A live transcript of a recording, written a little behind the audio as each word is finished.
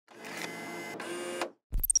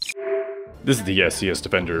This is the SES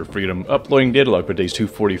Defender of Freedom uploading data log for days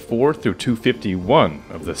 244 through 251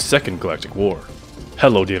 of the Second Galactic War.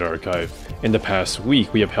 Hello Data Archive. In the past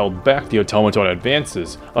week, we have held back the automaton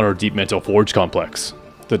advances on our Deep Mantle Forge complex.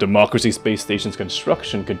 The Democracy Space Station's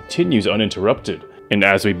construction continues uninterrupted, and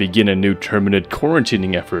as we begin a new Terminid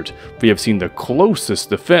quarantining effort, we have seen the closest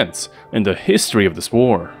defense in the history of this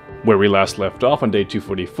war. Where we last left off on day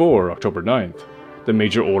 244, October 9th, the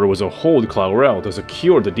major order was to hold Claurel to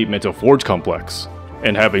secure the Deep Mantle Forge complex.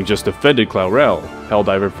 And having just defended Claurel,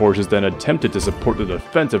 Helldiver forces then attempted to support the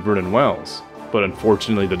defense of Vernon Wells. But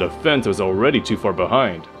unfortunately the defense was already too far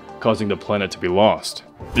behind, causing the planet to be lost.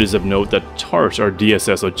 It is of note that Tarsh, our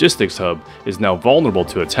DSS logistics hub, is now vulnerable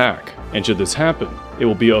to attack, and should this happen, it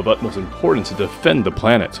will be of utmost importance to defend the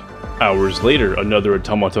planet. Hours later, another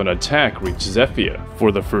automaton attack reached Zephyr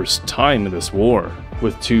for the first time in this war.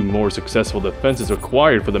 With two more successful defenses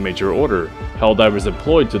required for the major order, Helldivers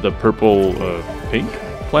deployed to the pink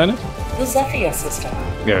planet? The Zephyr system.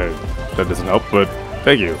 Yeah, that doesn't help, but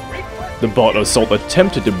thank you. The bot assault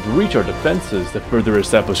attempted to breach our defenses to further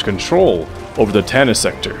establish control over the Tannis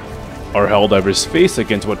sector. Our Helldivers faced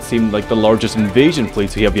against what seemed like the largest invasion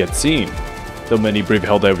fleets we have yet seen. Though many brave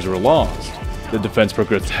Helldivers were lost, the defense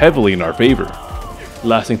progressed heavily in our favor.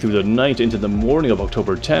 Lasting through the night into the morning of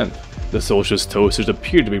October 10th, the Socialist Toasters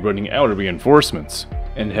appeared to be running out of reinforcements,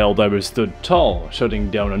 and Helldivers stood tall,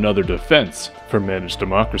 shutting down another defense for managed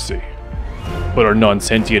democracy. But our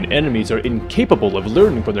non-sentient enemies are incapable of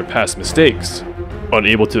learning from their past mistakes.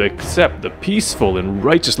 Unable to accept the peaceful and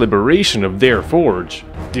righteous liberation of their forge,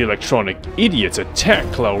 the electronic idiots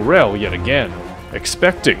attacked Claurel yet again,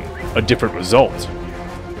 expecting a different result.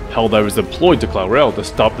 Helldivers deployed to Claurel to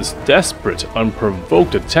stop this desperate,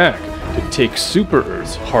 unprovoked attack to take Super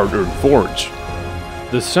Earth's hard-earned forge.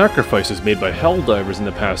 The sacrifices made by Helldivers in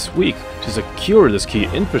the past week to secure this key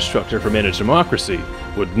infrastructure for managed democracy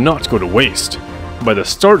would not go to waste. By the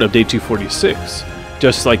start of day 246,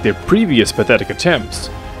 just like their previous pathetic attempts,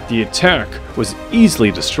 the attack was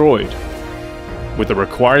easily destroyed. With the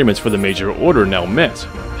requirements for the major order now met,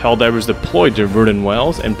 Helldivers deployed to Vernon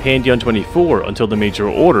Wells and Pandion 24 until the major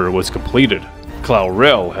order was completed.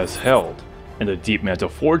 Claurel has held, and the Deep Mantle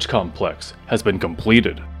Forge complex has been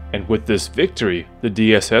completed. And with this victory, the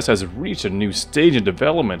DSS has reached a new stage in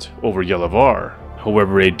development over Yelavar.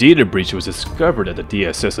 However, a data breach was discovered at the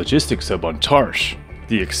DSS logistics hub on Tarsh.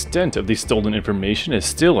 The extent of the stolen information is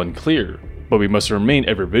still unclear, but we must remain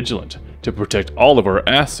ever vigilant to protect all of our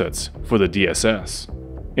assets for the DSS.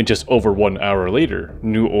 And just over 1 hour later,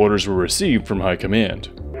 new orders were received from High Command.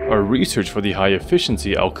 Our research for the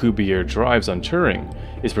high-efficiency Alcubierre drives on Turing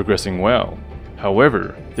is progressing well.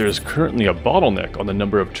 However, there is currently a bottleneck on the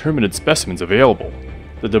number of Terminid specimens available.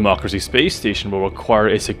 The Democracy Space Station will require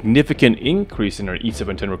a significant increase in our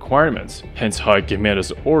E710 requirements, hence High Command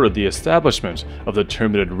has ordered the establishment of the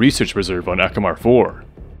Terminid Research Reserve on Akamar 4.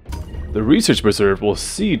 The Research Reserve will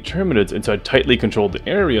seed Terminids inside tightly controlled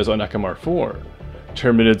areas on Akamar 4.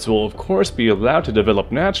 Terminids will of course be allowed to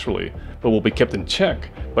develop naturally, but will be kept in check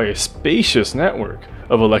by a spacious network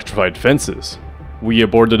of electrified fences. We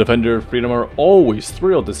aboard the Defender of Freedom are always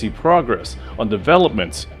thrilled to see progress on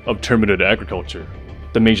developments of Terminid agriculture.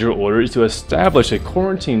 The major order is to establish a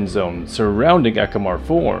quarantine zone surrounding Akamar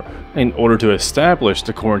 4 in order to establish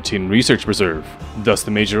the Quarantine Research Reserve. Thus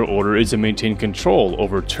the major order is to maintain control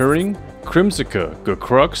over Turing, Crimsica,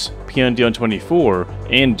 Gocrux, Pandion 24,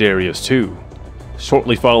 and Darius 2.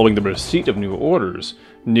 Shortly following the receipt of new orders,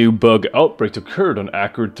 new bug outbreaks occurred on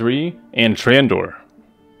Acrid 3 and Trandor.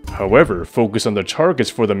 However, focus on the targets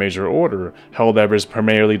for the major order, Helldivers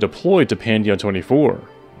primarily deployed to Pandion 24.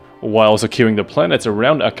 While securing the planets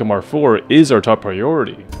around Akamar 4 is our top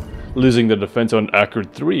priority, losing the defense on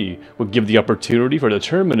Acrid 3 would give the opportunity for the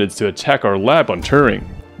Terminids to attack our lab on Turing.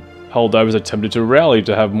 Helldivers attempted to rally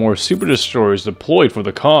to have more super destroyers deployed for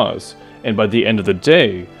the cause, and by the end of the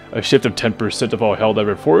day, a shift of 10% of all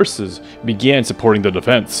Helldiver forces began supporting the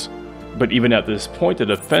defense. But even at this point, the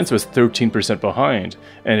defense was 13% behind,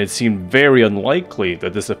 and it seemed very unlikely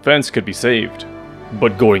that this defense could be saved.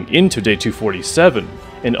 But going into day 247,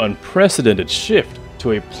 an unprecedented shift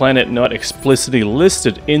to a planet not explicitly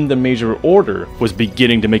listed in the major order was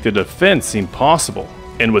beginning to make the defense seem possible.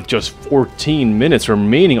 And with just 14 minutes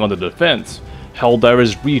remaining on the defense,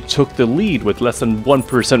 Helldivers retook the lead with less than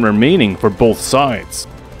 1% remaining for both sides.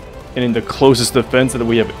 And in the closest defense that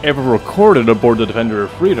we have ever recorded aboard the Defender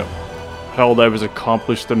of Freedom, Helldivers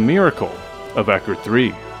accomplished the miracle of Acrid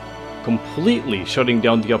 3, completely shutting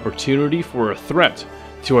down the opportunity for a threat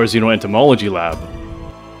to our xenoentomology lab.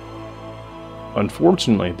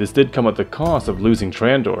 Unfortunately, this did come at the cost of losing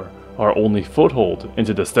Trandor, our only foothold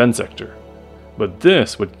into the Sten sector. but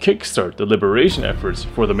this would kickstart the liberation efforts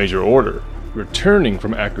for the Major Order. Returning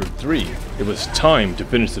from Acrid 3, it was time to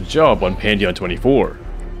finish the job on Pandion 24.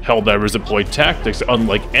 Helldivers deployed tactics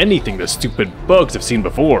unlike anything the stupid bugs have seen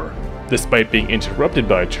before. Despite being interrupted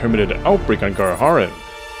by a Terminid outbreak on Garharan,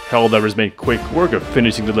 Helldivers made quick work of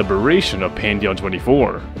finishing the liberation of Pandion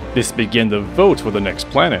 24. This began the vote for the next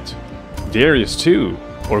planet, Darius 2,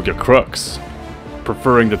 or Crux.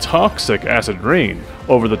 Preferring the toxic acid rain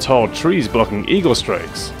over the tall trees blocking eagle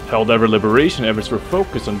strikes, Helldiver liberation efforts were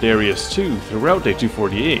focused on Darius 2 throughout Day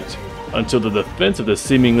 248, until the defense of the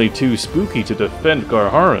seemingly too spooky to defend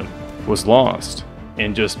Garharan was lost.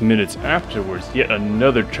 And just minutes afterwards, yet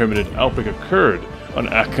another Terminid outbreak occurred on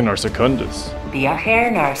Achenar Secundus. The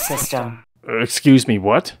Achernar system. Excuse me,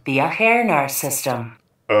 what? The Achernar system.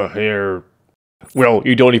 Hair... Well,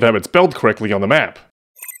 you don't even have it spelled correctly on the map.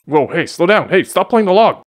 Whoa, hey, slow down. Hey, stop playing the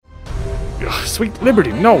log. Ugh, sweet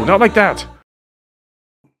liberty, no, not like that.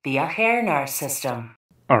 The Achernar system.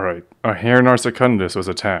 Alright, Achernar Secundus was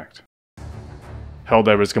attacked.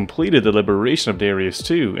 Helldivers completed the liberation of Darius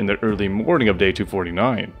 2 in the early morning of Day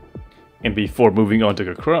 249. And before moving on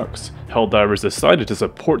to Crux, Helldivers decided to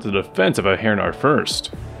support the defense of Achernar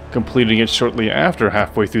first, completing it shortly after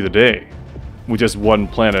halfway through the day. With just one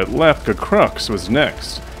planet left, Crux was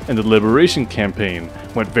next, and the liberation campaign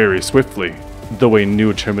went very swiftly. Though a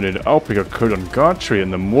new Terminid outbreak occurred on Gautry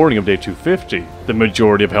in the morning of Day 250, the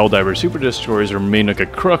majority of Helldiver super destroyers remained on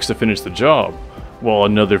Crux to finish the job, while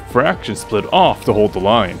another fraction split off to hold the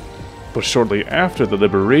line. But shortly after the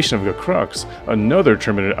liberation of Crux, another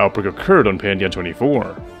Terminid outbreak occurred on Pandion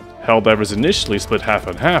 24. Helldivers initially split half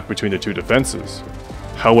and half between the two defenses.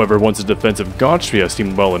 However, once the defense of Gautria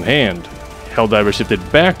seemed well in hand, Helldivers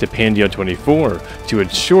shifted back to Pandion 24 to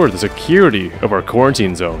ensure the security of our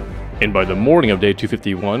quarantine zone. And by the morning of Day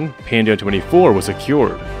 251, Pandion 24 was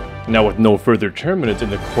secured. Now with no further Terminids in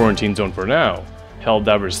the quarantine zone for now,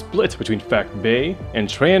 Helldivers split between Fact Bay and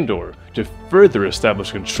Trandor to further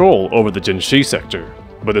establish control over the Jinshi sector.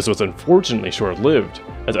 But this was unfortunately short-lived,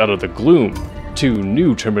 as out of the gloom, two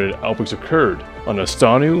new Terminid outbreaks occurred on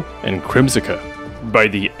Astanu and Crimsica. By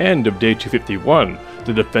the end of Day 251,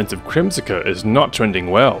 the defense of Crimsica is not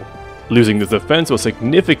trending well. Losing this defense will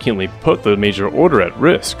significantly put the Major Order at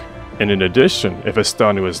risk. And in addition, if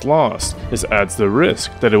Astanu is lost, this adds the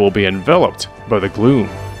risk that it will be enveloped by the gloom.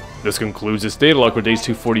 This concludes this data log for days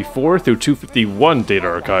 244 through 251 Data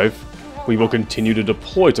Archive. We will continue to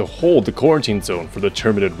deploy to hold the quarantine zone for the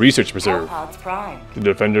Terminid Research Preserve. The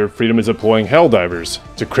Defender of Freedom is deploying Helldivers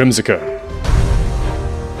to Crimsica.